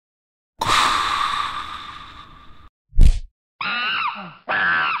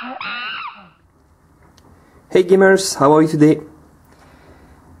Hey gamers, how are you today?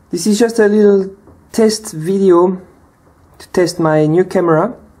 This is just a little test video to test my new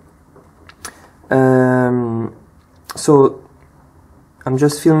camera. So I'm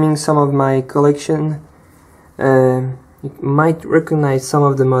just filming some of my collection. You might recognize some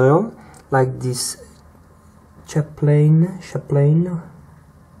of the model, like this Chaplain,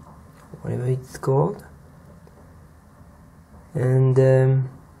 whatever it's called, and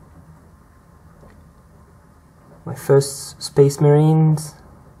my first Space Marines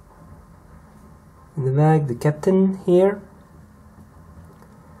in the bag, the captain here.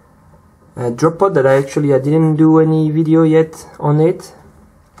 A drop pod that I didn't do any video yet on it.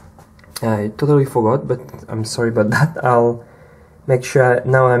 I totally forgot, but I'm sorry about that. I'll make sure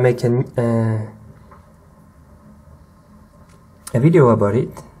now I make a video about it.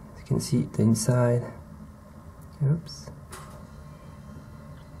 You can see the inside. Oops.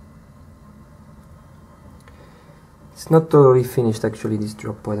 It's not totally finished actually, this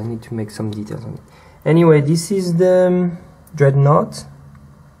drop pod. I need to make some details on it. Anyway, this is the Dreadnought.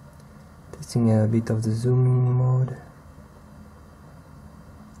 Testing a bit of the zooming mode.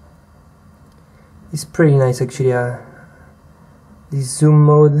 It's pretty nice actually. This zoom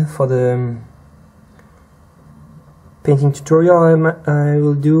mode for the painting tutorial I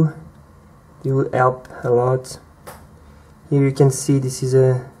will do. It will help a lot. Here you can see this is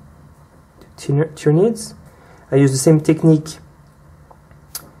a Tyranids. I use the same technique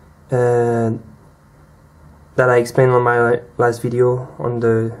that I explained on my last video on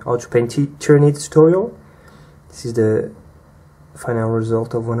the how to paint Tyranids tutorial. This is the final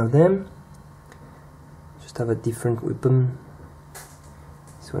result of one of them. Just have a different weapon.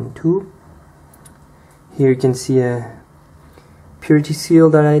 This one too. Here you can see a purity seal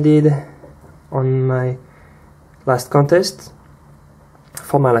that I did on my last contest.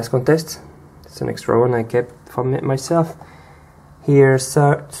 For my last contest. It's an extra one I kept for myself. Here,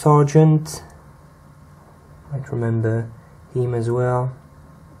 Sergeant. Might remember him as well.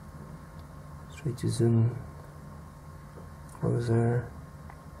 Try to zoom closer.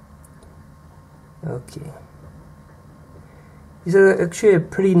 Okay. This is actually a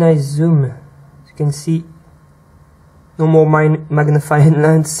pretty nice zoom. As you can see, no more magnifying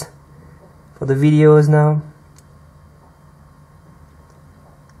lens for the videos now.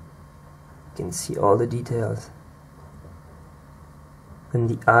 You can see all the details and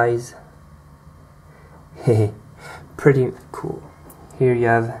the eyes. Pretty cool. Here you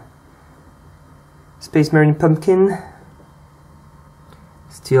have Space Marine Pumpkin,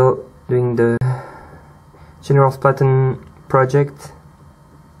 still doing the General Spartan project.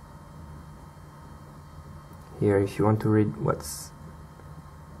 Here, if you want to read what's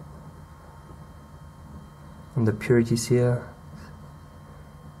on the purity seal.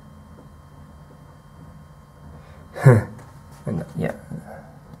 And yeah,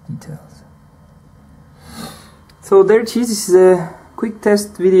 details. So there it is. This is a quick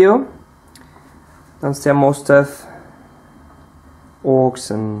test video. Downstairs more stuff,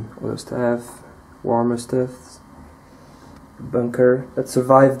 orcs and other stuff, warmer stuff, bunker that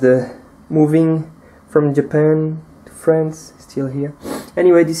survived the moving from Japan to France, still here.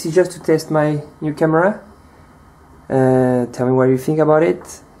 Anyway, this is just to test my new camera. Tell me what you think about it,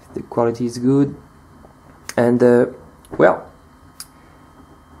 if the quality is good. And well,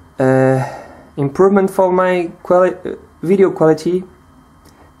 improvement for my video quality.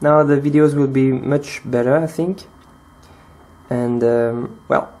 Now the videos will be much better, I think. And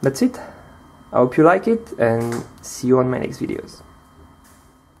well, that's it. I hope you like it, and see you on my next videos.